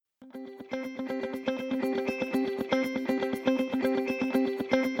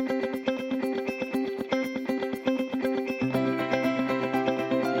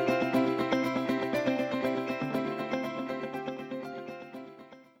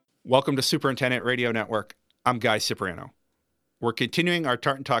Welcome to Superintendent Radio Network. I'm Guy Cipriano. We're continuing our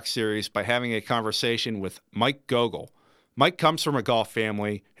Tartan Talks series by having a conversation with Mike Gogel. Mike comes from a golf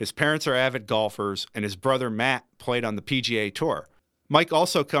family. His parents are avid golfers, and his brother Matt played on the PGA Tour. Mike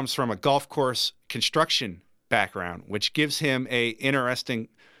also comes from a golf course construction background, which gives him an interesting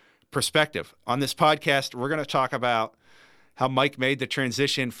perspective. On this podcast, we're going to talk about how Mike made the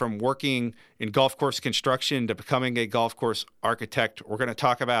transition from working in golf course construction to becoming a golf course architect. We're going to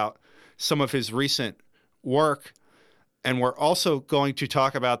talk about some of his recent work, and we're also going to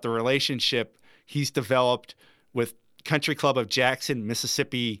talk about the relationship he's developed with Country Club of Jackson,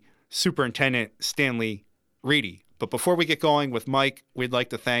 Mississippi Superintendent Stanley Reedy. But before we get going with Mike, we'd like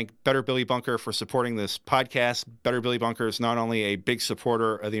to thank Better Billy Bunker for supporting this podcast. Better Billy Bunker is not only a big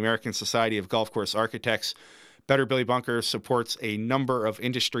supporter of the American Society of Golf Course Architects, Better Billy Bunker supports a number of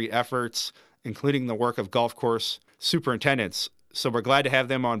industry efforts, including the work of golf course superintendents. So we're glad to have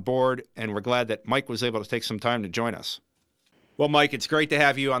them on board, and we're glad that Mike was able to take some time to join us. Well, Mike, it's great to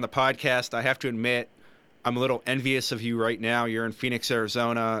have you on the podcast. I have to admit, I'm a little envious of you right now. You're in Phoenix,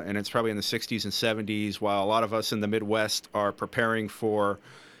 Arizona, and it's probably in the 60s and 70s, while a lot of us in the Midwest are preparing for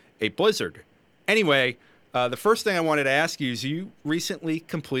a blizzard. Anyway, the first thing I wanted to ask you is you recently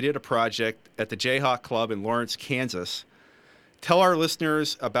completed a project at the Jayhawk Club in Lawrence, Kansas. Tell our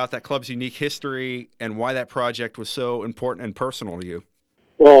listeners about that club's unique history and why that project was so important and personal to you.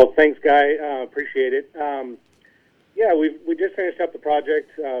 Well, thanks, Guy. Appreciate it. We just finished up the project,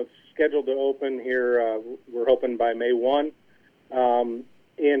 scheduled to open here. We're hoping by May 1. I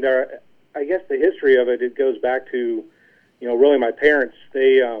guess the history of it goes back to, really my parents.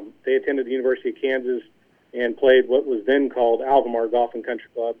 They attended the University of Kansas and played what was then called Albemarle Golf and Country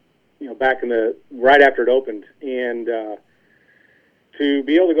Club, back right after it opened. And to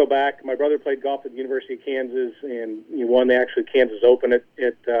be able to go back, my brother played golf at the University of Kansas and won the actual Kansas Open at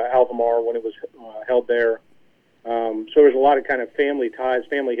Albemarle when it was held there. So there's a lot of kind of family ties,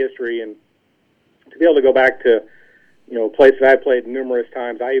 family history, and to be able to go back to, a place that I played numerous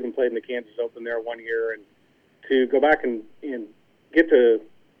times. I even played in the Kansas Open there one year, and to go back and get to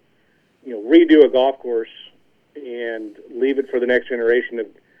redo a golf course and leave it for the next generation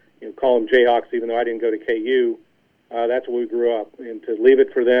to call them Jayhawks, even though I didn't go to KU. That's where we grew up, and to leave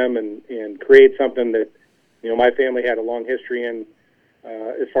it for them and create something that my family had a long history in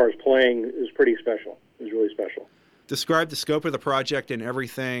as far as playing is pretty special. It was really special. Describe the scope of the project and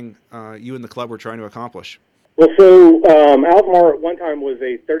everything you and the club were trying to accomplish. Well, so Albemarle at one time was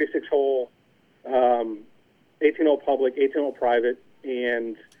a 36-hole, 18-hole public, 18-hole private,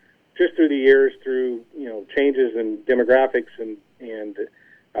 and just through the years, through changes in demographics and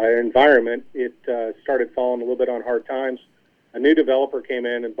environment, it started falling a little bit on hard times. A new developer came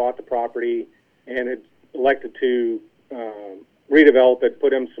in and bought the property, and had elected to redevelop it,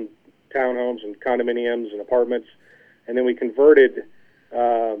 put in some townhomes and condominiums and apartments, and then we converted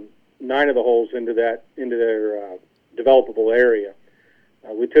 9 of the holes into their developable area.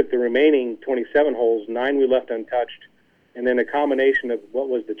 We took the remaining 27 holes, 9 we left untouched, and then a combination of what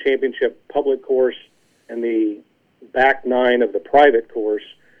was the championship public course and the back 9 of the private course,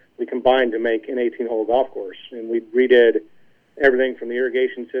 we combined to make an 18-hole golf course. And we redid everything from the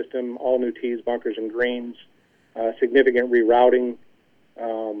irrigation system, all new tees, bunkers, and greens, significant rerouting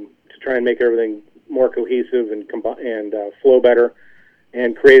to try and make everything more cohesive and flow better,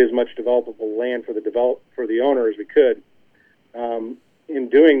 and create as much developable land for the owner as we could. In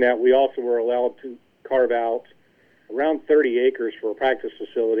doing that, we also were allowed to carve out around 30 acres for a practice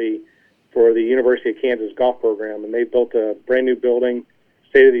facility for the University of Kansas golf program, and they built a brand new building,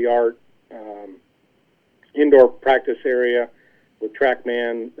 state-of-the-art indoor practice area with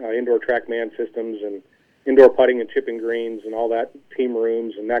indoor TrackMan systems and indoor putting and chipping greens and all that, team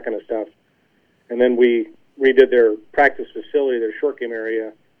rooms and that kind of stuff. And then we redid their practice facility, their short game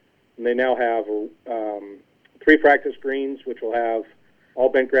area, and they now have 3 practice greens, which will have all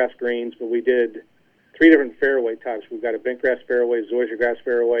bent grass greens, but we did 3 different fairway types. We've got a bent grass fairway, zoysia grass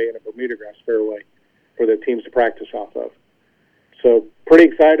fairway, and a Bermuda grass fairway for the teams to practice off of. So pretty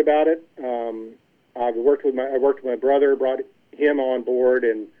excited about it. I worked with my brother, brought him on board,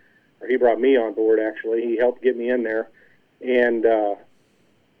 or he brought me on board actually. He helped get me in there, and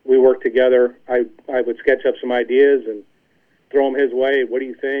we worked together. I would sketch up some ideas and throw them his way. What do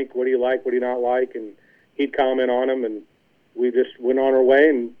you think? What do you like? What do you not like? And he'd comment on them, and we just went on our way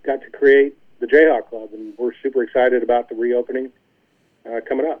and got to create the Jayhawk Club, and we're super excited about the reopening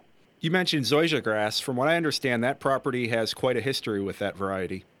coming up. You mentioned zoysia grass. From what I understand, that property has quite a history with that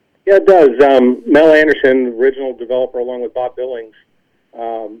variety. Yeah, it does. Mel Anderson, original developer, along with Bob Billings,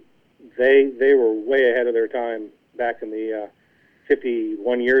 they were way ahead of their time back in the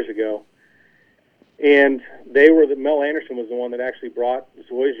 51 years ago. And Mel Anderson was the one that actually brought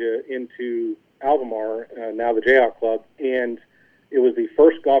Zoysia into Albemarle, now the Jayhawk Club, and it was the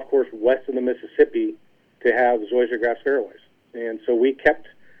first golf course west of the Mississippi to have Zoysia grass fairways. And so we kept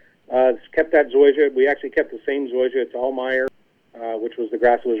that Zoysia. We actually kept the same Zoysia. It's Allmeyer, which was the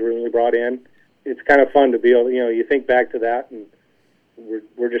grass that was originally brought in. It's kind of fun to be able, you think back to that, and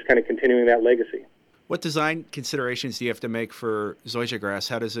we're just kind of continuing that legacy. What design considerations do you have to make for Zoysia grass?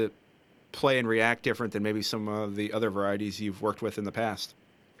 How does it play and react different than maybe some of the other varieties you've worked with in the past?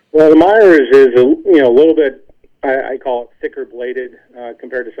 Well, the Meyer is a little bit, I call it thicker bladed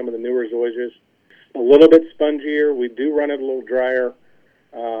compared to some of the newer Zoysias. A little bit spongier. We do run it a little drier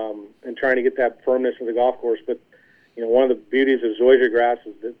and trying to get that firmness of the golf course. But one of the beauties of Zoysia grass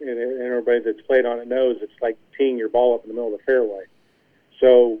is that, and everybody that's played on it knows, it's like teeing your ball up in the middle of the fairway.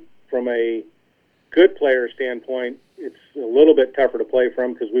 So from a good player standpoint, it's a little bit tougher to play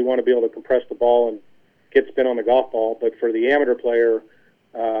from because we want to be able to compress the ball and get spin on the golf ball. But for the amateur player,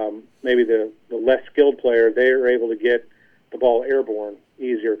 maybe the less skilled player, they are able to get the ball airborne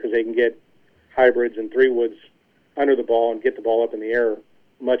easier because they can get hybrids and 3-woods under the ball and get the ball up in the air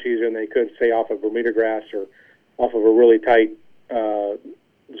much easier than they could, say, off of Bermuda grass or off of a really tight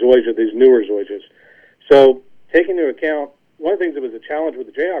Zoysia, these newer Zoysias. So taking into account, one of the things that was a challenge with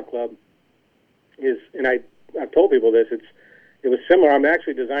the Jayhawk Club is, and I've told people this, it was similar. I'm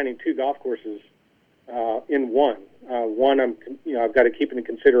actually designing 2 golf courses in one. One, I've got to keep into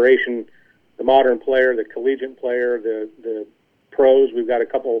consideration the modern player, the collegiate player, the pros. We've got a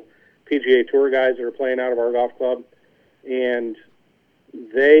couple PGA Tour guys that are playing out of our golf club, and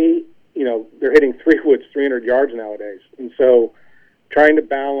they're hitting 3-woods 300 yards nowadays. And so trying to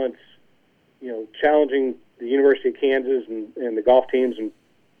balance, challenging the University of Kansas and the golf teams and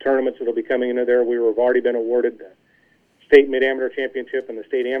tournaments that will be coming into there. We've already been awarded the State Mid-Amateur Championship and the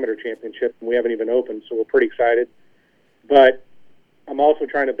State Amateur Championship, and we haven't even opened, so we're pretty excited. But I'm also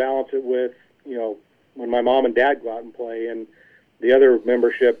trying to balance it with, when my mom and dad go out and play and the other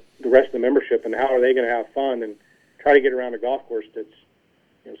membership, the rest of the membership, and how are they going to have fun and try to get around a golf course that's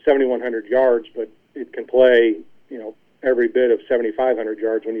 7,100 yards, but it can play, every bit of 7,500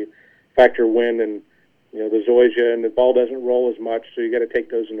 yards when you factor wind and, the Zoysia, and the ball doesn't roll as much, so you got to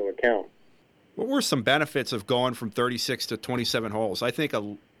take those into account. What were some benefits of going from 36 to 27 holes? I think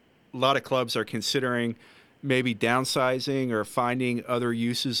a lot of clubs are considering maybe downsizing or finding other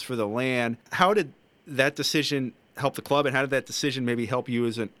uses for the land. How did that decision help the club, and how did that decision maybe help you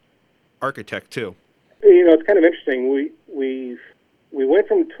as an architect too? It's kind of interesting. We went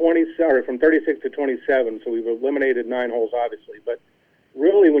from 36 to 27, so we've eliminated 9 holes, obviously. But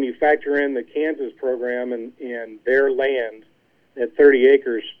really, when you factor in the Kansas program and their land at 30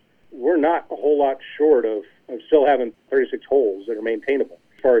 acres, we're not a whole lot short of still having 36 holes that are maintainable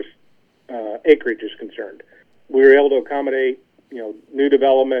as far as acreage is concerned. We were able to accommodate, new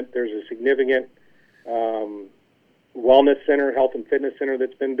development. There's a significant wellness center, health and fitness center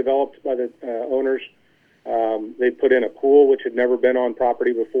that's been developed by the owners. They put in a pool, which had never been on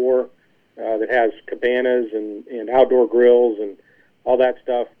property before, that has cabanas and outdoor grills and all that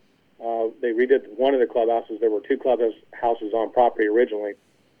stuff. They redid one of the clubhouses. There were 2 clubhouses on property originally.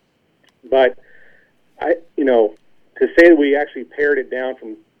 But to say that we actually pared it down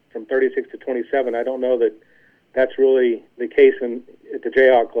from 36 to 27, I don't know that that's really the case at the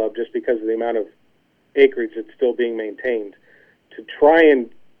Jayhawk Club, just because of the amount of acreage that's still being maintained. To try and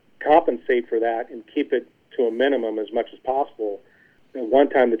compensate for that and keep it to a minimum as much as possible. At one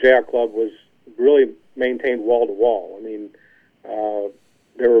time, the Jayhawk Club was really maintained wall to wall. I mean,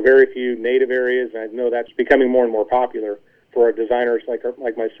 there were very few native areas, and I know that's becoming more and more popular for our designers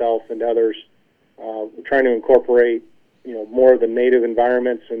like myself and others. We're trying to incorporate, more of the native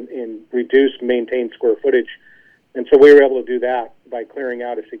environments and reduce maintained square footage. And so we were able to do that by clearing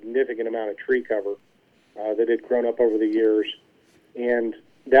out a significant amount of tree cover that had grown up over the years. And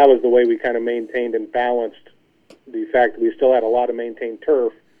that was the way we kind of maintained and balanced the fact that we still had a lot of maintained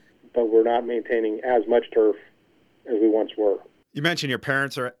turf, but we're not maintaining as much turf as we once were. You mentioned your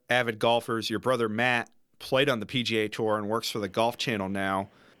parents are avid golfers. Your brother Matt played on the PGA Tour and works for the Golf Channel now.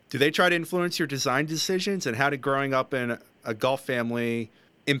 Do they try to influence your design decisions, and how did growing up in a golf family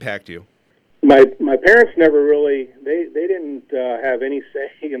impact you? My parents never really, they didn't have any say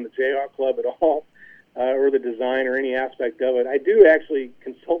in the Jayhawk Club at all, or the design or any aspect of it. I do actually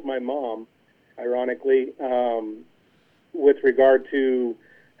consult my mom, ironically, with regard to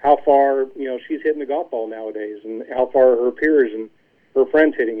how far, she's hitting the golf ball nowadays and how far her peers and her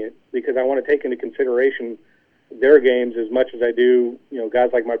friends hitting it, because I want to take into consideration their games as much as I do, guys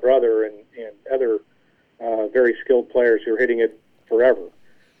like my brother and other very skilled players who are hitting it forever.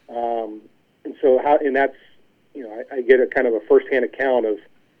 And so and that's, I get a kind of a firsthand account of,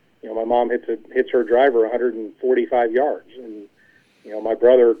 my mom hits her driver 145 yards, and my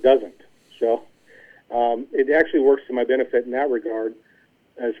brother doesn't. So it actually works to my benefit in that regard.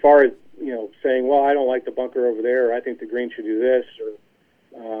 As far as saying, well, I don't like the bunker over there, or I think the green should do this,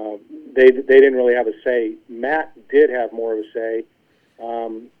 or they didn't really have a say. Matt did have more of a say.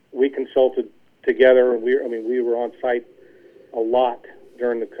 We consulted together, and we were on site a lot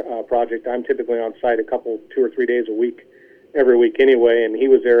during the project. I'm typically on site 2 or 3 days a week, every week anyway, and he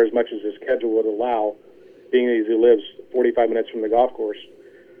was there as much as his schedule would allow, being that he lives 45 minutes from the golf course.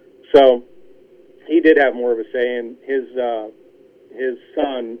 So he did have more of a say, and his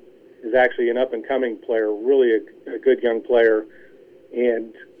son is actually an up-and-coming player, really a good young player,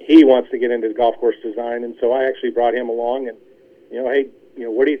 and he wants to get into golf course design. And so I actually brought him along, and hey,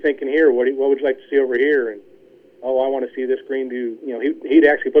 what are you thinking here? What would you like to see over here? And I want to see this green do. He'd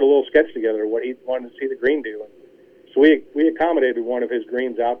actually put a little sketch together of what he wanted to see the green do. And so we accommodated one of his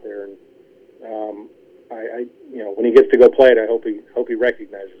greens out there, and when he gets to go play it, I hope he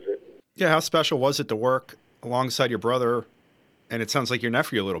recognizes it. Yeah, how special was it to work alongside your brother, and it sounds like your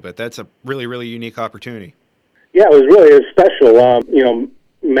nephew a little bit? That's a really, really unique opportunity. Yeah, it was special.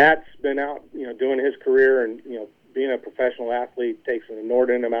 Matt's been out, doing his career, and being a professional athlete takes an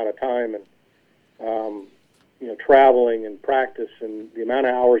inordinate amount of time, and traveling and practice and the amount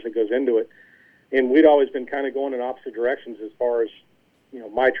of hours that goes into it. And we'd always been kind of going in opposite directions as far as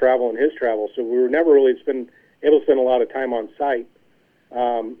my travel and his travel. So we were never really able to spend a lot of time on site.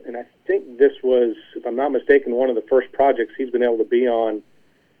 And I think this was, if I'm not mistaken, one of the first projects he's been able to be on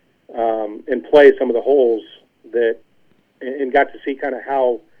and play some of the holes and got to see kind of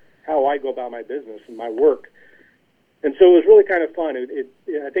how I go about my business and my work. And so it was really kind of fun.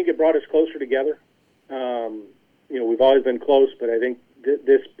 I think it brought us closer together. We've always been close, but I think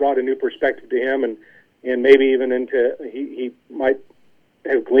this brought a new perspective to him, and maybe even into he might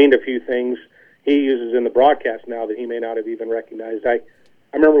have gleaned a few things he uses in the broadcast now that he may not have even recognized. I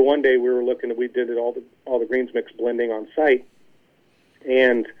remember one day we did all the greens mix blending on site,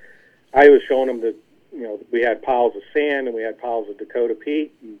 and I was showing him that we had piles of sand and we had piles of Dakota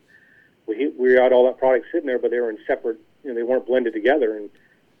peat, and we had all that product sitting there, but they were in separate, they weren't blended together. And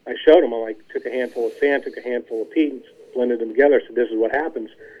I showed him, I took a handful of sand, took a handful of peat, and blended them together. So this is what happens.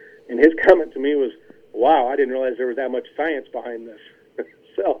 And his comment to me was, "Wow, I didn't realize there was that much science behind this."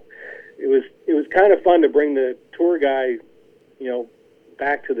 So it was kind of fun to bring the tour guy,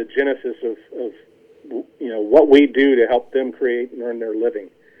 back to the genesis of what we do to help them create and earn their living.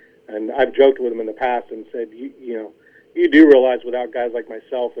 And I've joked with him in the past and said, you do realize without guys like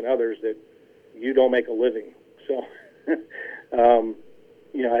myself and others that you don't make a living. So,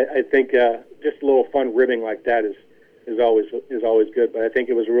 I think just a little fun ribbing like that is always good. But I think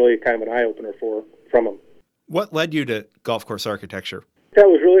it was really kind of an eye opener from him. What led you to golf course architecture? That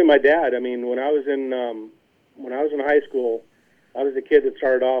was really my dad. I mean, when I was in high school, I was a kid that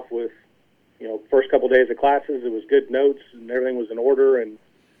started off with, first couple days of classes, it was good notes and everything was in order, and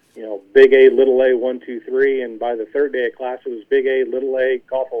big A, little A, 1, 2, 3, and by the third day of class, it was big A, little A,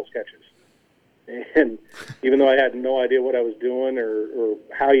 golf hole sketches. And even though I had no idea what I was doing or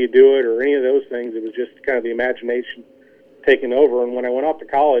how you do it or any of those things, it was just kind of the imagination taking over. And when I went off to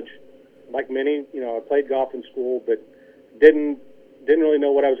college, like many, I played golf in school, but didn't really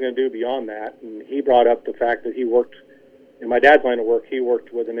know what I was going to do beyond that. And he brought up the fact that he worked, in my dad's line of work, he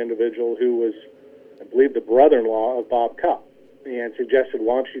worked with an individual who was, I believe, the brother-in-law of Bob Cupp, and suggested,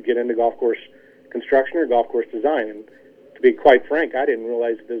 why don't you get into golf course construction or golf course design? And to be quite frank, I didn't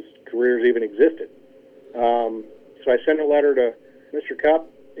realize those careers even existed. So I sent a letter to Mr. Cupp,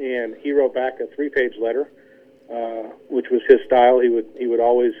 and he wrote back a 3-page letter, which was his style. He would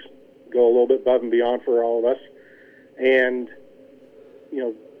always go a little bit above and beyond for all of us, and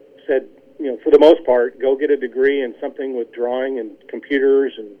said, for the most part, go get a degree in something with drawing and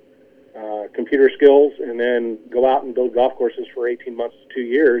computers and computer skills, and then go out and build golf courses for 18 months to 2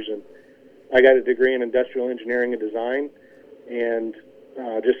 years. And I got a degree in industrial engineering and design, and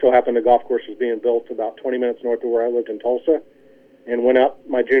just so happened the golf course was being built about 20 minutes north of where I lived in Tulsa, and went up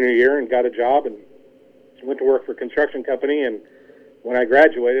my junior year and got a job and went to work for a construction company. And when I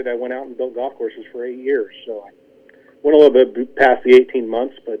graduated, I went out and built golf courses for 8 years. So I went a little bit past the 18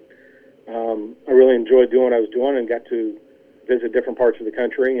 months, but I really enjoyed doing what I was doing and got to visit different parts of the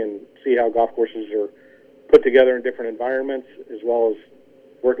country and see how golf courses are put together in different environments, as well as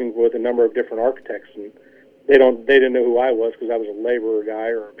working with a number of different architects. And they didn't know who I was because I was a laborer guy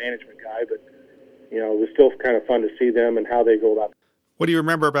or a management guy, but it was still kind of fun to see them and how they go about it. What do you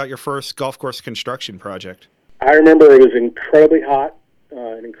remember about your first golf course construction project? I remember it was incredibly hot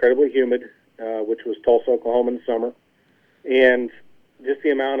and incredibly humid, which was Tulsa, Oklahoma in the summer, and just the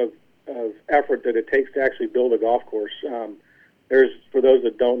amount of effort that it takes to actually build a golf course. There's, for those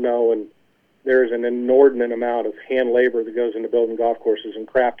that don't know, and there's an inordinate amount of hand labor that goes into building golf courses and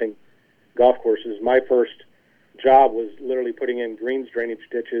crafting golf courses. My first job was literally putting in greens drainage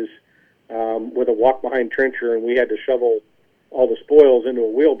ditches with a walk-behind trencher, and we had to shovel all the spoils into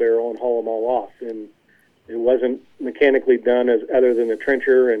a wheelbarrow and haul them all off. And it wasn't mechanically done as other than the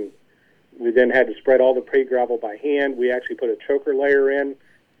trencher, and we then had to spread all the pre-gravel by hand. We actually put a choker layer in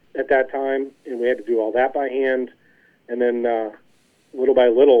at that time, and we had to do all that by hand. And then little by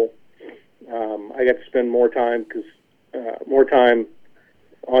little, I got to spend more time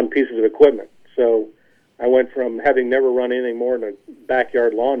on pieces of equipment. So I went from having never run anything more than a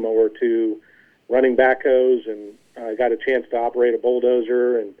backyard lawnmower to running backhoes, and I got a chance to operate a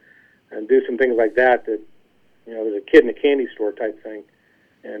bulldozer and do some things like that it was a kid in a candy store type thing.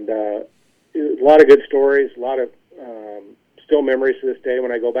 And a lot of good stories, a lot of still memories to this day.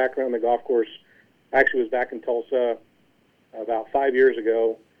 When I go back around the golf course, I actually was back in Tulsa about 5 years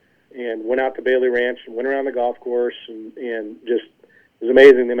ago, and went out to Bailey Ranch and went around the golf course, and just, it was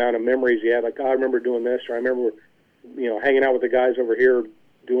amazing the amount of memories you had. Like, oh, I remember doing this, or I remember, hanging out with the guys over here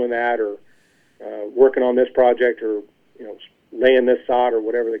doing that, or working on this project, or, laying this sod, or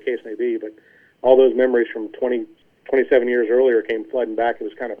whatever the case may be. But all those memories from 27 years earlier came flooding back. It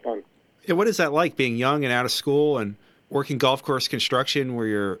was kind of fun. Yeah, what is that like, being young and out of school and working golf course construction, where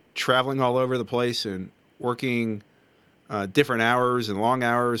you're traveling all over the place and working different hours and long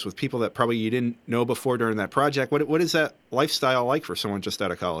hours with people that probably you didn't know before during that project? What is that lifestyle like for someone just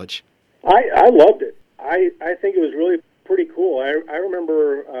out of college? I loved it. I think it was really pretty cool. I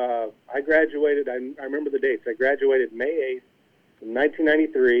remember I graduated, I remember the dates. I graduated May 8th,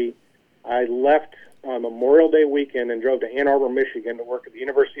 1993. I left on Memorial Day weekend and drove to Ann Arbor, Michigan to work at the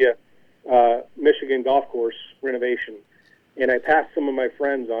University of Michigan golf course renovation. And I passed some of my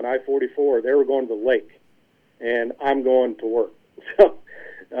friends on I-44. They were going to the lake, and I'm going to work. So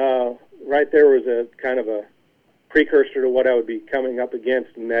right there was a kind of a precursor to what I would be coming up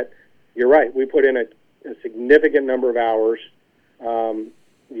against, and that you're right. We put in a significant number of hours.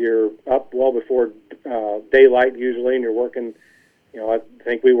 You're up well before daylight usually, and you're working, I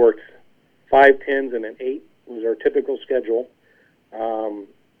think we worked 5 10s and an 8 was our typical schedule. And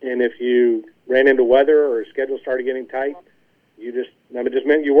if you ran into weather or schedule started getting tight, it just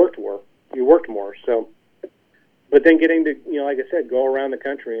meant you worked more. So, but then getting to, like I said, go around the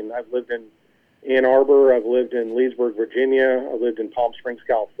country, and I've lived in Ann Arbor, I've lived in Leesburg, Virginia, I've lived in Palm Springs,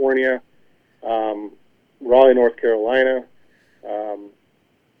 California, Raleigh, North Carolina,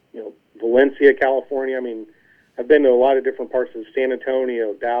 Valencia, California. I mean, I've been to a lot of different parts of San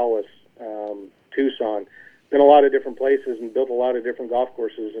Antonio, Dallas, Tucson, been a lot of different places and built a lot of different golf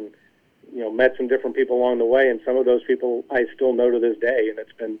courses, and met some different people along the way, and some of those people I still know to this day, and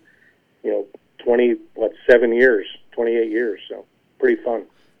it's been 28 years, so pretty fun.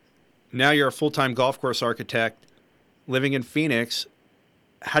 Now you're a full-time golf course architect living in Phoenix.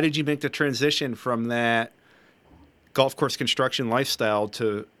 How did you make the transition from that golf course construction lifestyle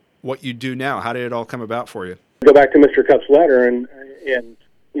to what you do now? How did it all come about for you? Go back to Mr. Cup's letter, and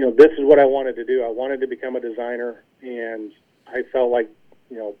this is what I wanted to do. I wanted to become a designer, and I felt like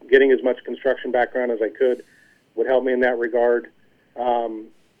getting as much construction background as I could would help me in that regard.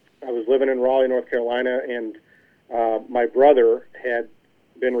 I was living in Raleigh, North Carolina, and my brother had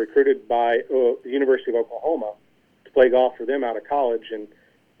been recruited by the University of Oklahoma to play golf for them out of college, and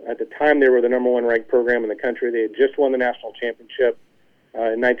at the time they were the number 1 ranked program in the country. They had just won the national championship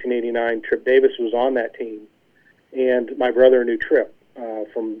in 1989. Trip Davis was on that team, and my brother knew Trip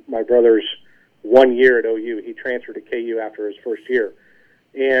from my brother's 1 year at OU. He transferred to KU after his first year.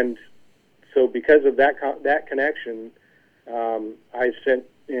 And so because of that connection, I sent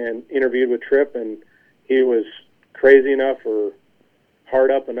and interviewed with Trip, and he was crazy enough or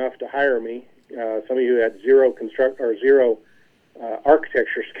hard up enough to hire me. Somebody who had zero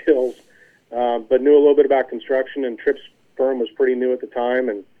architecture skills, but knew a little bit about construction, and Trip's firm was pretty new at the time,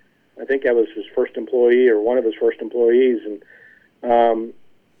 and I think I was his first employee or one of his first employees, and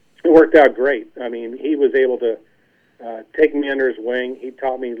it worked out great. I mean, he was able to take me under his wing. He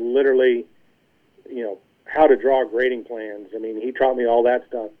taught me literally, how to draw grading plans. I mean, he taught me all that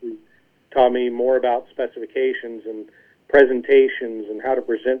stuff. He taught me more about specifications and presentations and how to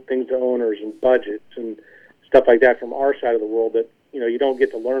present things to owners and budgets and stuff like that from our side of the world that, you don't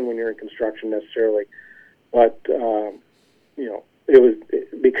get to learn when you're in construction necessarily. But, it was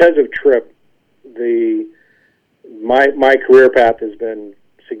because of Trip, my career path has been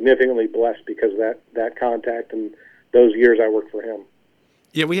significantly blessed because of that contact and those years I worked for him.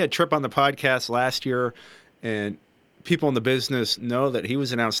 Yeah, we had Tripp on the podcast last year, and people in the business know that he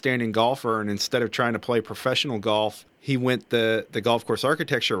was an outstanding golfer, and instead of trying to play professional golf, he went the golf course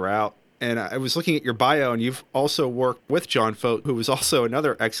architecture route. And I was looking at your bio, and you've also worked with John Fote, who was also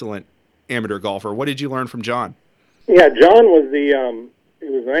another excellent amateur golfer. What did you learn from John? Yeah, John was the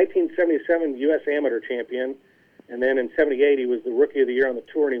 1977 U.S. Amateur champion, and then in '78 he was the Rookie of the Year on the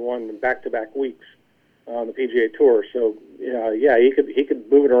tour, and he won in back-to-back weeks on the PGA Tour. So yeah, he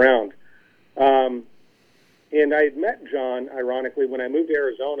could move it around. And I had met John, ironically, when I moved to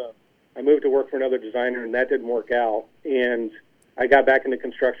Arizona. I moved to work for another designer, and that didn't work out. And I got back into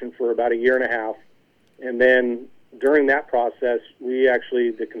construction for about a year and a half. And then during that process,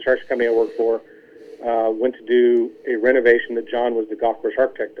 the construction company I worked for, went to do a renovation that John was the golf course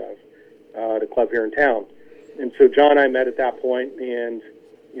architect of, the club here in town. And so John and I met at that point, and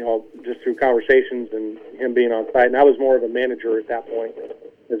just through conversations and him being on site. And I was more of a manager at that point,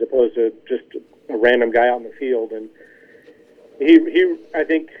 as opposed to just a random guy out in the field. And he I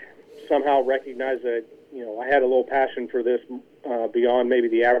think, somehow recognized that I had a little passion for this beyond maybe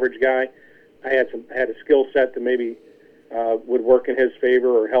the average guy. I had a skill set that maybe would work in his favor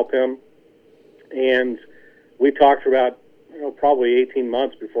or help him. And we talked for about probably 18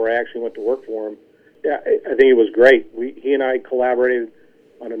 months before I actually went to work for him. Yeah, I think it was great. He and I collaborated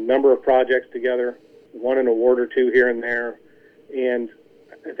on a number of projects together, won an award or two here and there, and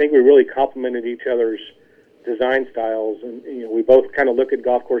I think we really complemented each other's design styles. And we both kind of look at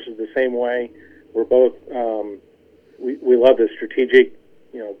golf courses the same way. We're both we love the strategic,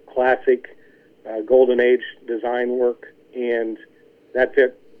 classic, golden age design work, and that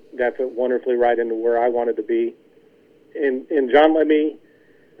fit wonderfully right into where I wanted to be. And John let me,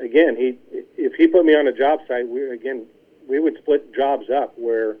 again, if he put me on a job site, we would split jobs up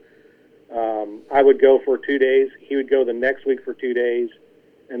where I would go for 2 days, he would go the next week for 2 days,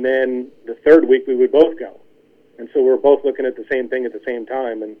 and then the third week we would both go. And so we were both looking at the same thing at the same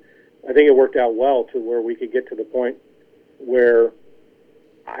time. And I think it worked out well to where we could get to the point where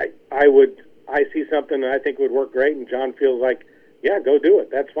I see something that I think would work great, and John feels like, yeah, go do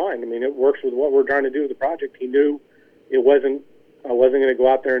it. That's fine. I mean, it works with what we're trying to do with the project. He knew I wasn't going to go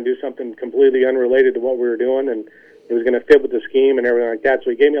out there and do something completely unrelated to what we were doing, and it was going to fit with the scheme and everything like that. So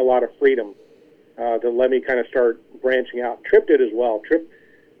he gave me a lot of freedom to let me kind of start branching out. Tripp did as well. Tripp,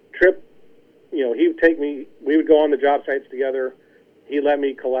 he would take me. We would go on the job sites together. He let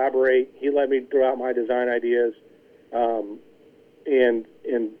me collaborate. He let me throw out my design ideas, and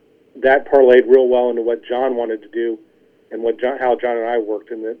that parlayed real well into what John wanted to do, and how John and I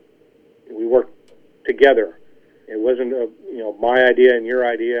worked, and that we worked together. It wasn't my idea and your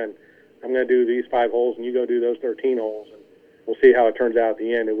idea, and I'm going to do these 5 holes, and you go do those 13 holes, and we'll see how it turns out at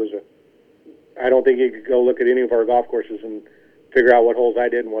the end. I don't think you could go look at any of our golf courses and figure out what holes I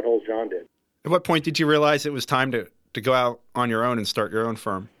did and what holes John did. At what point did you realize it was time to go out on your own and start your own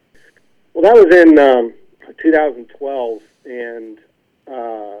firm? Well, that was in 2012, and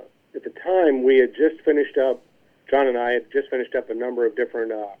at the time we had just finished up, John and I had just finished up a number of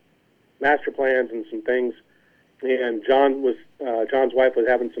different master plans and some things, and John's wife was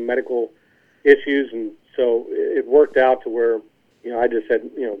having some medical issues, and so it worked out to where I just said,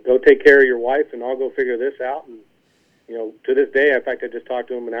 go take care of your wife, and I'll go figure this out. And to this day, in fact, I just talked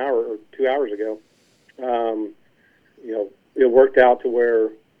to him an hour or 2 hours ago. It worked out to where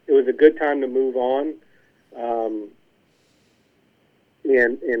it was a good time to move on,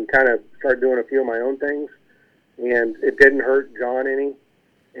 and kind of start doing a few of my own things. And it didn't hurt John any.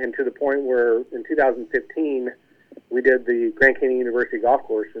 And to the point where in 2015, we did the Grand Canyon University golf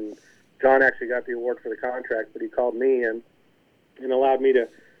course, and John actually got the award for the contract, but he called me and allowed me to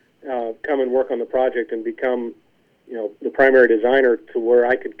come and work on the project and become, the primary designer, to where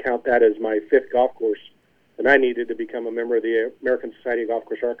I could count that as my 5th golf course that I needed to become a member of the American Society of Golf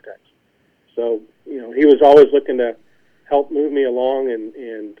Course Architects. So, he was always looking to help move me along,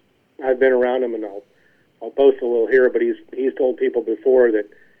 and I've been around him, and I'll boast a little here, but he's told people before that,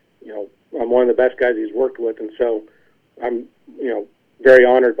 I'm one of the best guys he's worked with, and so I'm, very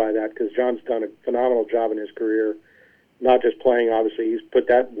honored by that, because John's done a phenomenal job in his career, not just playing, obviously, he's put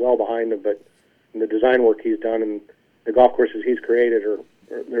that well behind him, but in the design work he's done and the golf courses he's created,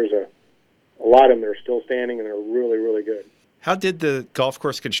 there's a lot of them that are still standing, and they're really, really good. How did the golf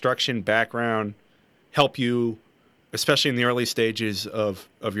course construction background help you, especially in the early stages of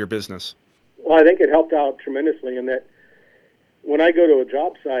your business? Well, I think it helped out tremendously in that when I go to a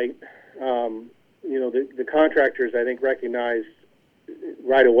job site, the contractors, I think, recognized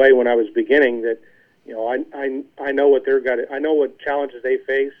right away when I was beginning that, I know what I know what challenges they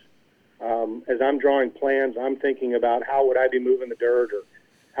face. As I'm drawing plans, I'm thinking about how would I be moving the dirt, or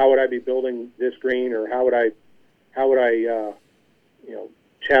how would I be building this green, or how would I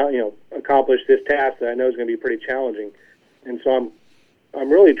accomplish this task that I know is going to be pretty challenging. And so I'm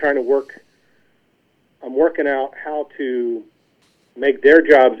really trying to work. I'm working out how to make their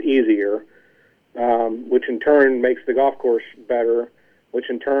jobs easier, which in turn makes the golf course better, which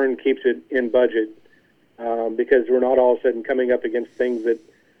in turn keeps it in budget, because we're not all of a sudden coming up against things that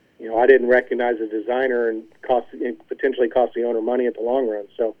I didn't recognize as a designer and potentially cost the owner money at the long run.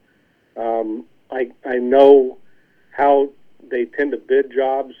 So I know how they tend to bid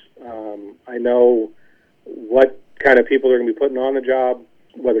jobs. I know what kind of people they're going to be putting on the job,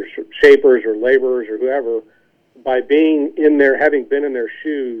 whether shapers or laborers or whoever. By being in there, having been in their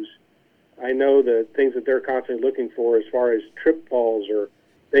shoes, I know the things that they're constantly looking for as far as trip falls or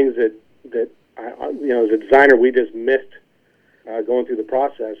things that as a designer we just missed going through the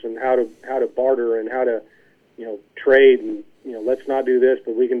process, and how to barter and how to trade, and let's not do this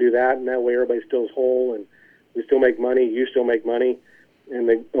but we can do that, and that way everybody still's whole and we still make money, you still make money, and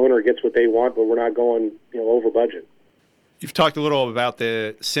the owner gets what they want, but we're not going over budget. You've talked a little about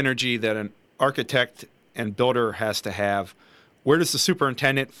the synergy that an architect and builder has to have. Where does the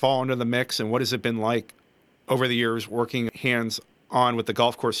superintendent fall into the mix, and what has it been like over the years working hands-on with the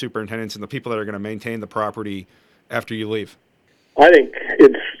golf course superintendents and the people that are going to maintain the property after you leave? I think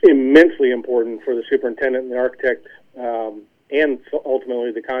it's immensely important for the superintendent and the architect, and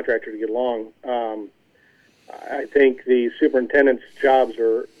ultimately the contractor, to get along. I think the superintendent's jobs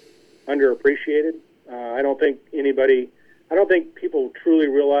are underappreciated. I don't think people truly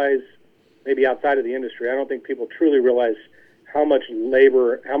realize, maybe outside of the industry, I don't think people truly realize how much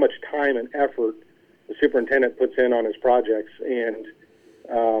labor, how much time and effort the superintendent puts in on his projects. And,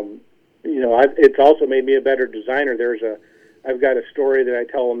 it's also made me a better designer. I've got a story that I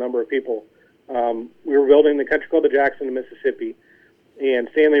tell a number of people. We were building the country club of Jackson in Mississippi, and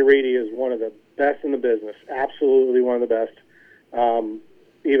Stanley Reedy is one of the best in the business, absolutely one of the best.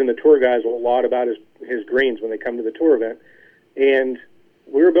 Even the tour guys will laud about his greens when they come to the tour event. And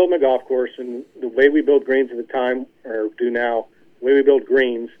we were building a golf course, and the way we build greens at the time, or do now, the way we build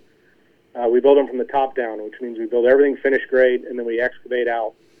greens, we build them from the top down, which means we build everything finished grade, and then we excavate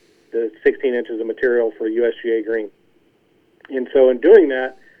out the 16 inches of material for a USGA green. And so in doing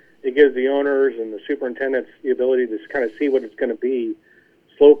that, it gives the owners and the superintendents the ability to kind of see what it's going to be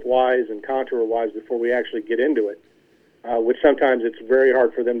slope-wise and contour-wise before we actually get into it, which sometimes it's very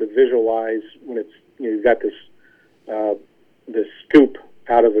hard for them to visualize when it's you've got this scoop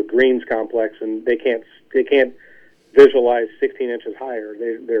out of a greens complex, and they can't visualize 16 inches higher.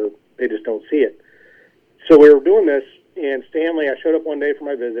 They just don't see it. So we were doing this, and Stanley, I showed up one day for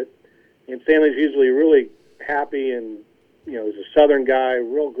my visit, and Stanley's usually really happy, and he's a southern guy,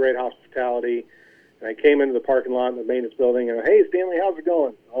 real great hospitality. And I came into the parking lot in the maintenance building, and hey, Stanley, how's it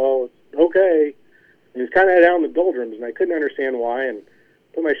going? Oh, it's okay. And he's kind of down in the doldrums, and I couldn't understand why, and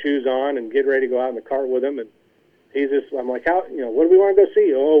put my shoes on and get ready to go out in the cart with him, and I'm like, what do we want to go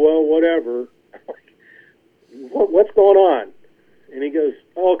see? Oh, well, whatever. What's going on? And he goes,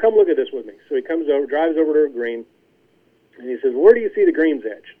 oh, come look at this with me. So he comes over, drives over to a green, and he says, where do you see the green's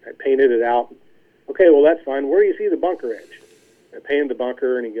edge? I painted it out. Okay, well, that's fine. Where do you see the bunker edge? I painted the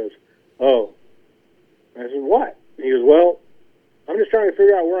bunker, and he goes, oh. I said, what? And he goes, well, I'm just trying to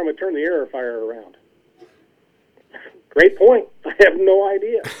figure out where I'm going to turn the aerifier around. Great point. I have no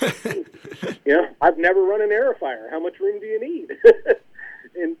idea. I've never run an aerifier. How much room do you need?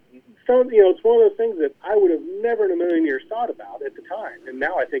 And so, it's one of those things that I would have never in a million years thought about at the time. And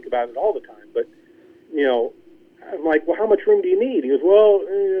now I think about it all the time. But, I'm like, well, how much room do you need? He goes, well,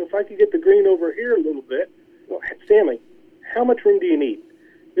 if I could get the green over here a little bit. Well, Stanley, how much room do you need?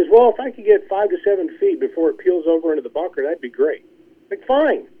 He goes, well, if I could get 5 to 7 feet before it peels over into the bunker, that'd be great. Like,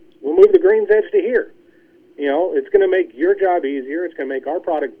 fine. We'll move the green's edge to here. It's going to make your job easier. It's going to make our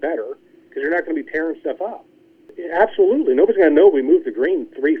product better because you're not going to be tearing stuff up. Absolutely. Nobody's going to know we moved the green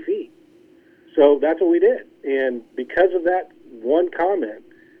 3 feet. So that's what we did. And because of that one comment,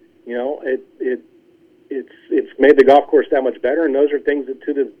 it's made the golf course that much better. And those are things that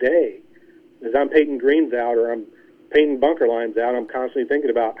to this day, as I'm painting greens out or I'm painting bunker lines out, I'm constantly thinking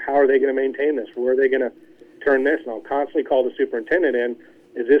about how are they going to maintain this? Where are they going to turn this? And I'll constantly call the superintendent in.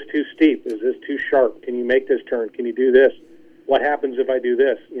 Is this too steep? Is this too sharp? Can you make this turn? Can you do this? What happens if I do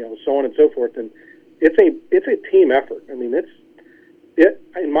this? So on and so forth. And it's a team effort. I mean,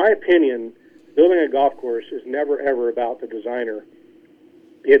 in my opinion, building a golf course is never ever about the designer.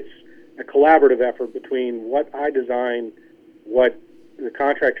 It's a collaborative effort between what I design, what the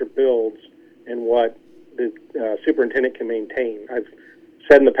contractor builds, and what the superintendent can maintain. I've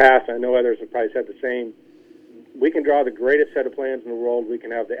said in the past, I know others have probably said the same, we can draw the greatest set of plans in the world, we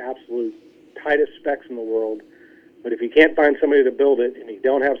can have the absolute tightest specs in the world, but if you can't find somebody to build it and you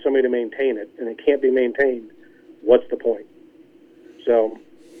don't have somebody to maintain it, and it can't be maintained, what's the point? So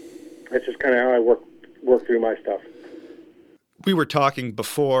that's just kind of how I work through my stuff. We were talking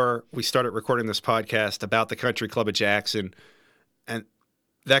before we started recording this podcast about the Country Club of Jackson, and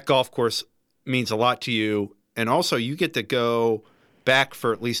that golf course means a lot to you. And also you get to go back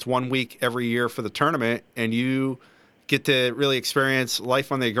for at least 1 week every year for the tournament, and you get to really experience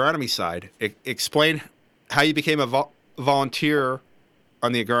life on the agronomy side. Explain how you became a volunteer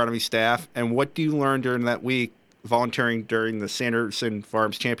on the agronomy staff, and what do you learn during that week volunteering during the Sanderson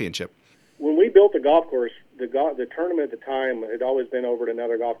Farms Championship? When we built the golf course, the tournament at the time had always been over at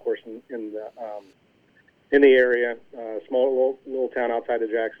another golf course in the area, small little town outside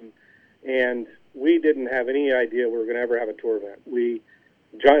of Jackson, and we didn't have any idea we were going to ever have a tour event. It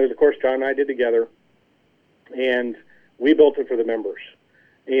was a course John and I did together, and we built it for the members.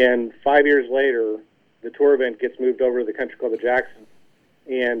 And 5 years later, the tour event gets moved over to the Country Club of Jackson,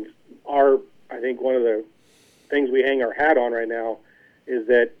 and I think one of the things we hang our hat on right now is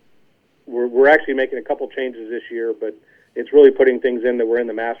that we're actually making a couple changes this year, but it's really putting things in that were in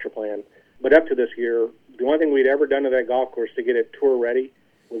the master plan. But up to this year, the only thing we'd ever done to that golf course to get it tour ready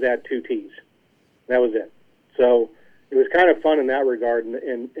was add 2 tees. That was it. So it was kind of fun in that regard.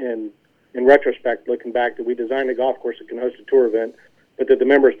 And in retrospect, looking back, that we designed a golf course that can host a tour event, but that the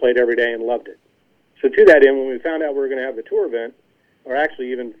members played every day and loved it. So to that end, when we found out we were going to have the tour event, or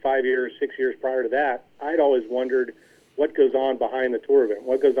actually even 5 years, 6 years prior to that, I'd always wondered what goes on behind the tour event,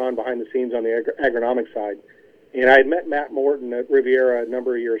 what goes on behind the scenes on the agronomic side. And I had met Matt Morton at Riviera a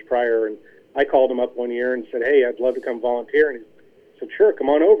number of years prior, and I called him up one year and said, hey, I'd love to come volunteer. And he said, sure, come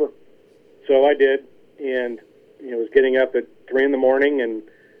on over. So I did, and was getting up at 3 in the morning and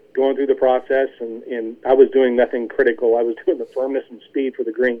going through the process, and I was doing nothing critical. I was doing the firmness and speed for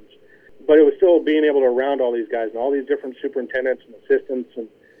the greens. But it was still being able to round all these guys and all these different superintendents and assistants and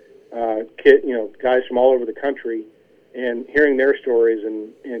guys from all over the country, and hearing their stories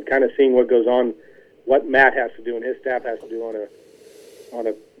and kind of seeing what goes on, what Matt has to do and his staff has to do on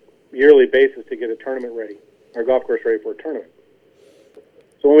a yearly basis to get a tournament ready, our golf course ready for a tournament.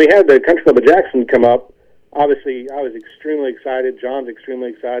 So when we had the Country Club of Jackson come up, obviously I was extremely excited. John's extremely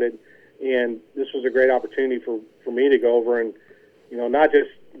excited, and this was a great opportunity for me to go over and not just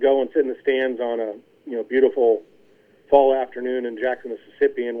go and sit in the stands on a beautiful fall afternoon in Jackson,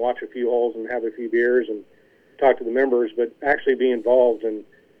 Mississippi, and watch a few holes and have a few beers and talk to the members, but actually be involved. And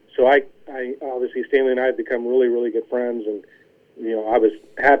so I obviously, Stanley and I have become really, really good friends, and I was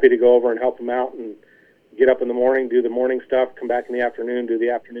happy to go over and help him out and get up in the morning, do the morning stuff, come back in the afternoon, do the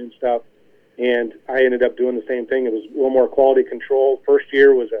afternoon stuff. And I ended up doing the same thing. It was a little more quality control. First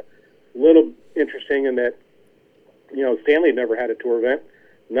year was a little interesting in that, Stanley had never had a tour event.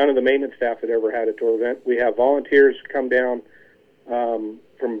 None of the maintenance staff had ever had a tour event. We have volunteers come down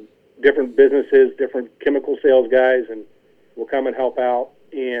from different businesses, different chemical sales guys, and will come and help out.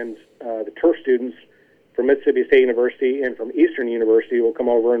 And the turf students from Mississippi State University and from Eastern University will come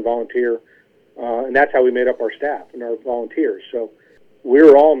over and volunteer. And that's how we made up our staff and our volunteers. So we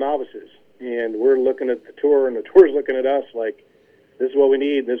were all novices, and we're looking at the tour, and the tour's looking at us like, this is what we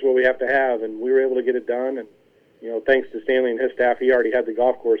need, this is what we have to have. And we were able to get it done. And thanks to Stanley and his staff, he already had the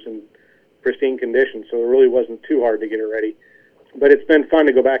golf course in pristine condition, so it really wasn't too hard to get it ready. But it's been fun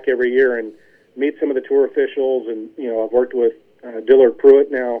to go back every year and meet some of the tour officials. And I've worked with Dillard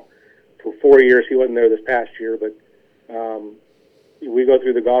Pruitt now for 4 years. He wasn't there this past year, but we go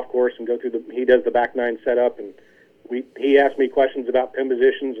through the golf course and he does the back nine setup, and he asked me questions about pin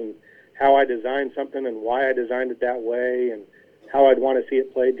positions and how I designed something and why I designed it that way and how I'd want to see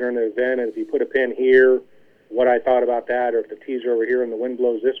it played during the event, and if you put a pin here, what I thought about that, or if the tees are over here and the wind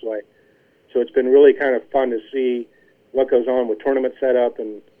blows this way. So it's been really kind of fun to see what goes on with tournament setup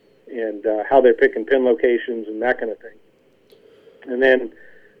and how they're picking pin locations and that kind of thing. And then,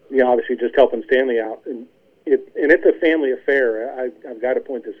 obviously just helping Stanley out. And it's a family affair. I've got to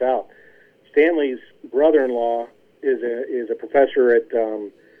point this out. Stanley's brother-in-law is a professor at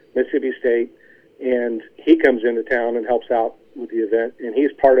Mississippi State, and he comes into town and helps out with the event. And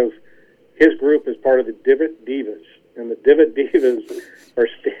his group is part of the Divot Divas. And the Divot Divas are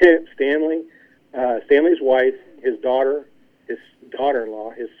Stanley's wife, his daughter, his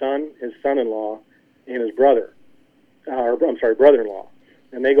daughter-in-law, his son-in-law, and his brother-in-law.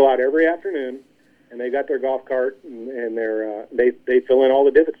 And they go out every afternoon, and they got their golf cart, and they fill in all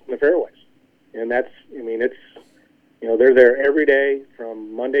the divots in the fairways. And they're there every day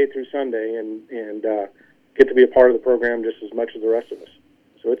from Monday through Sunday, and get to be a part of the program just as much as the rest of us.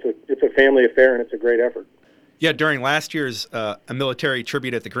 So it's a family affair, and it's a great effort. Yeah, during last year's a military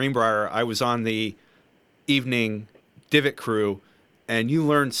tribute at the Greenbrier, I was on the evening divot crew, and you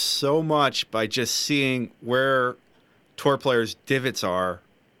learn so much by just seeing where tour players' divots are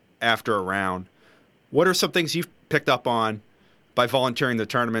after a round. What are some things you've picked up on by volunteering the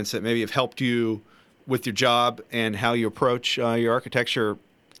tournaments that maybe have helped you with your job and how you approach your architecture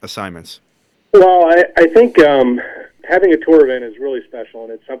assignments? Well, I think having a tour event is really special,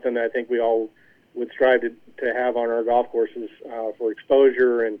 and it's something that I think we all would strive to have on our golf courses for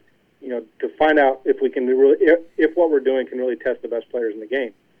exposure, and to find out if we can really, if what we're doing can really test the best players in the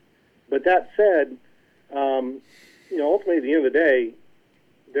game. But that said, ultimately at the end of the day,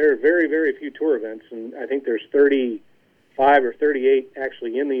 there are very, very few tour events, and I think there's 35 or 38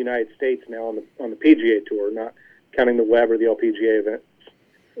 actually in the United States now on the PGA Tour, not counting the Web or the LPGA events.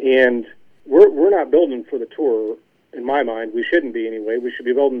 And we're not building for the tour, in my mind. We shouldn't be anyway. We should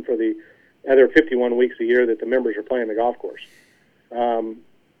be building for the other 51 weeks a year that the members are playing the golf course.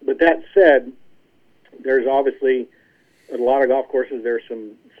 But that said, there's obviously at a lot of golf courses there's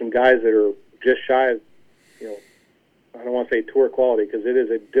some guys that are just shy of, I don't want to say tour quality because it is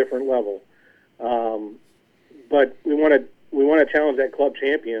a different level. But we want to challenge that club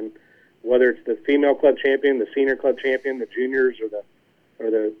champion, whether it's the female club champion, the senior club champion, the juniors, or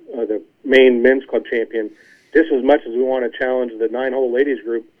the main men's club champion, just as much as we want to challenge the 9-hole ladies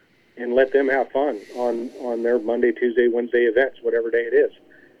group and let them have fun on their Monday, Tuesday, Wednesday events, whatever day it is.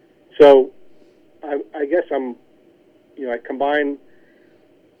 So I guess I combine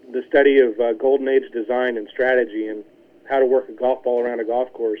the study of Golden Age design and strategy and how to work a golf ball around a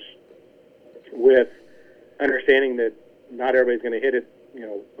golf course with understanding that not everybody's going to hit it,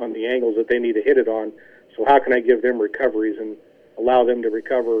 on the angles that they need to hit it on. So how can I give them recoveries and allow them to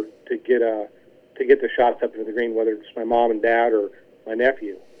recover to get the shots up into the green, whether it's my mom and dad or my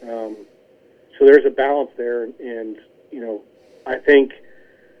nephew. So there's a balance there, and I think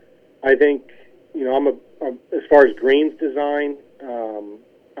I'm as far as greens design,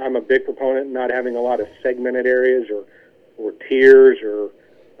 I'm a big proponent in not having a lot of segmented areas or tiers or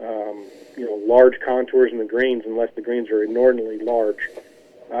large contours in the greens unless the greens are inordinately large.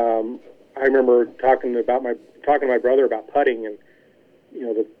 I remember talking to my brother about putting and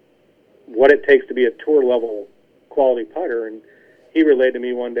what it takes to be a tour level quality putter, and he relayed to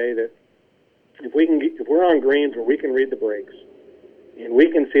me one day that if we're on greens where we can read the breaks and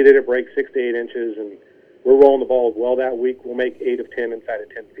we can see that it breaks 6 to 8 inches and we're rolling the ball well that week, we'll make 8 of 10 inside of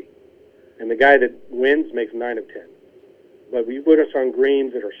 10 feet. And the guy that wins makes 9 of 10. But we put us on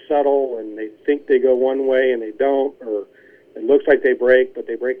greens that are subtle and they think they go one way and they don't, or it looks like they break, but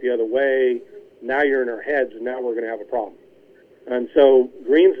they break the other way. Now you're in our heads, and now we're going to have a problem. And so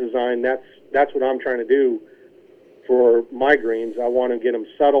greens design, that's what I'm trying to do for my greens. I want to get them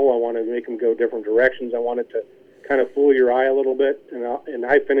subtle. I want to make them go different directions. I want it to kind of fool your eye a little bit. And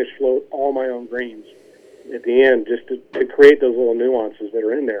I finish float all my own greens at the end just to create those little nuances that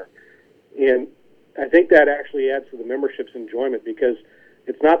are in there. And I think that actually adds to the membership's enjoyment because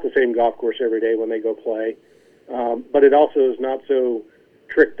it's not the same golf course every day when they go play. But it also is not so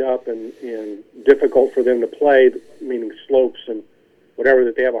tricked up and difficult for them to play, meaning slopes and whatever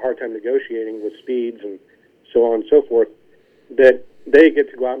that they have a hard time negotiating with speeds and so on and so forth, that they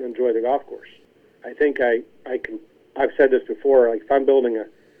get to go out and enjoy the golf course. I think I've said this before, like if I'm building a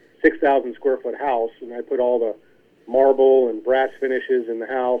 6,000 square foot house and I put all the marble and brass finishes in the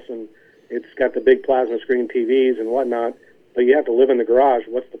house and it's got the big plasma screen TVs and whatnot, but you have to live in the garage,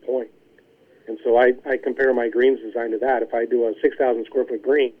 what's the point? And so I compare my greens design to that. If I do a 6,000 square foot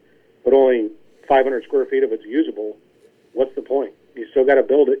green, but only 500 square feet of it's usable, what's the point? You still got to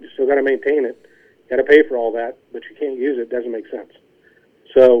build it. You still got to maintain it. You got to pay for all that, but you can't use it. It doesn't make sense.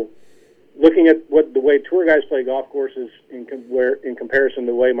 So looking at the way tour guys play golf courses in comparison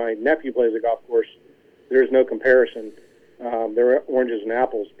to the way my nephew plays a golf course, there's no comparison. They're oranges and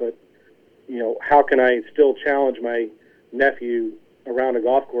apples, but how can I still challenge my nephew around a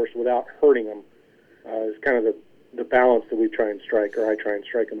golf course without hurting him is kind of the balance that we try and strike, or I try and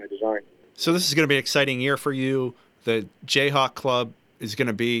strike in my design. So this is going to be an exciting year for you. The Jayhawk Club is going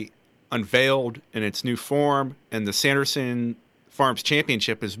to be unveiled in its new form, and the Sanderson Farms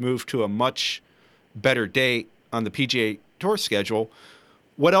Championship has moved to a much better date on the PGA Tour schedule.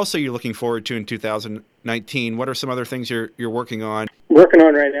 What else are you looking forward to in 2019? What are some other things you're working on? Working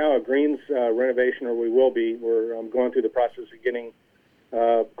on right now a greens renovation, or we will be. We're going through the process of getting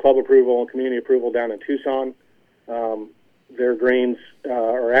club approval and community approval down in Tucson. Their greens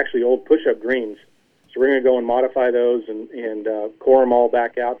are actually old push-up greens, So we're going to go and modify those and core them all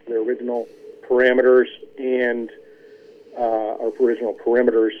back out to their original parameters and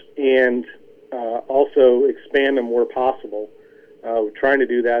also expand them where possible. We're trying to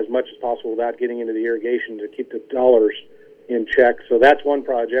do that as much as possible without getting into the irrigation to keep the dollars in check. So that's one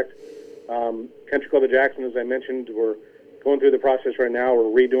project. Country Club of Jackson, as I mentioned, we're going through the process right now.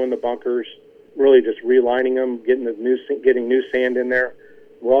 We're redoing the bunkers, really just relining them, getting new sand in there.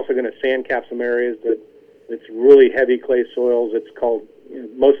 We're also going to sand cap some areas it's really heavy clay soils. It's called,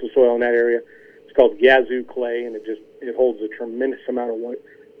 most of the soil in that area, it's called Yazoo clay, and it holds a tremendous amount of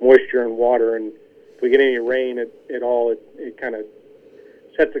moisture and water. And if we get any rain at all, it kind of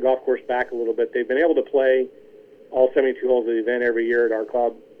sets the golf course back a little bit. They've been able to play all 72 holes of the event every year at our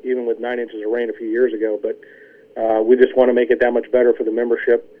club, even with 9 inches of rain a few years ago. But we just want to make it that much better for the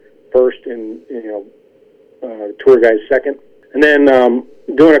membership first, and tour guys second. And then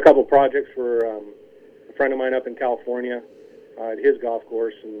doing a couple projects for a friend of mine up in California at his golf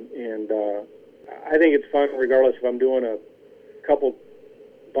course, and I think it's fun regardless if I'm doing a couple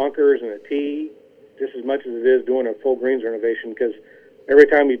bunkers and a tee, just as much as it is doing a full greens renovation, because every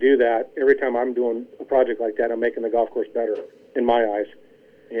time you do that, every time I'm doing a project like that, I'm making the golf course better in my eyes.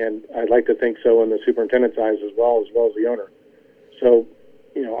 And I'd like to think so in the superintendent's eyes as well as the owner. So,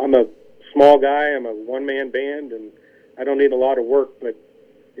 I'm a small guy, I'm a one-man band, and I don't need a lot of work, but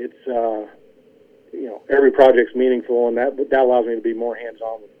it's, every project's meaningful, and that allows me to be more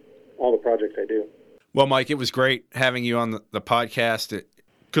hands-on with all the projects I do. Well, Mike, it was great having you on the podcast.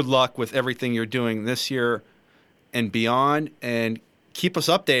 Good luck with everything you're doing this year and beyond, and keep us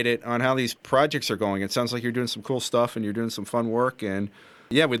updated on how these projects are going. It sounds like you're doing some cool stuff and you're doing some fun work, and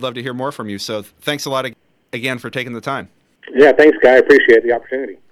yeah, we'd love to hear more from you. So thanks a lot again for taking the time. Yeah, thanks, Guy. I appreciate the opportunity.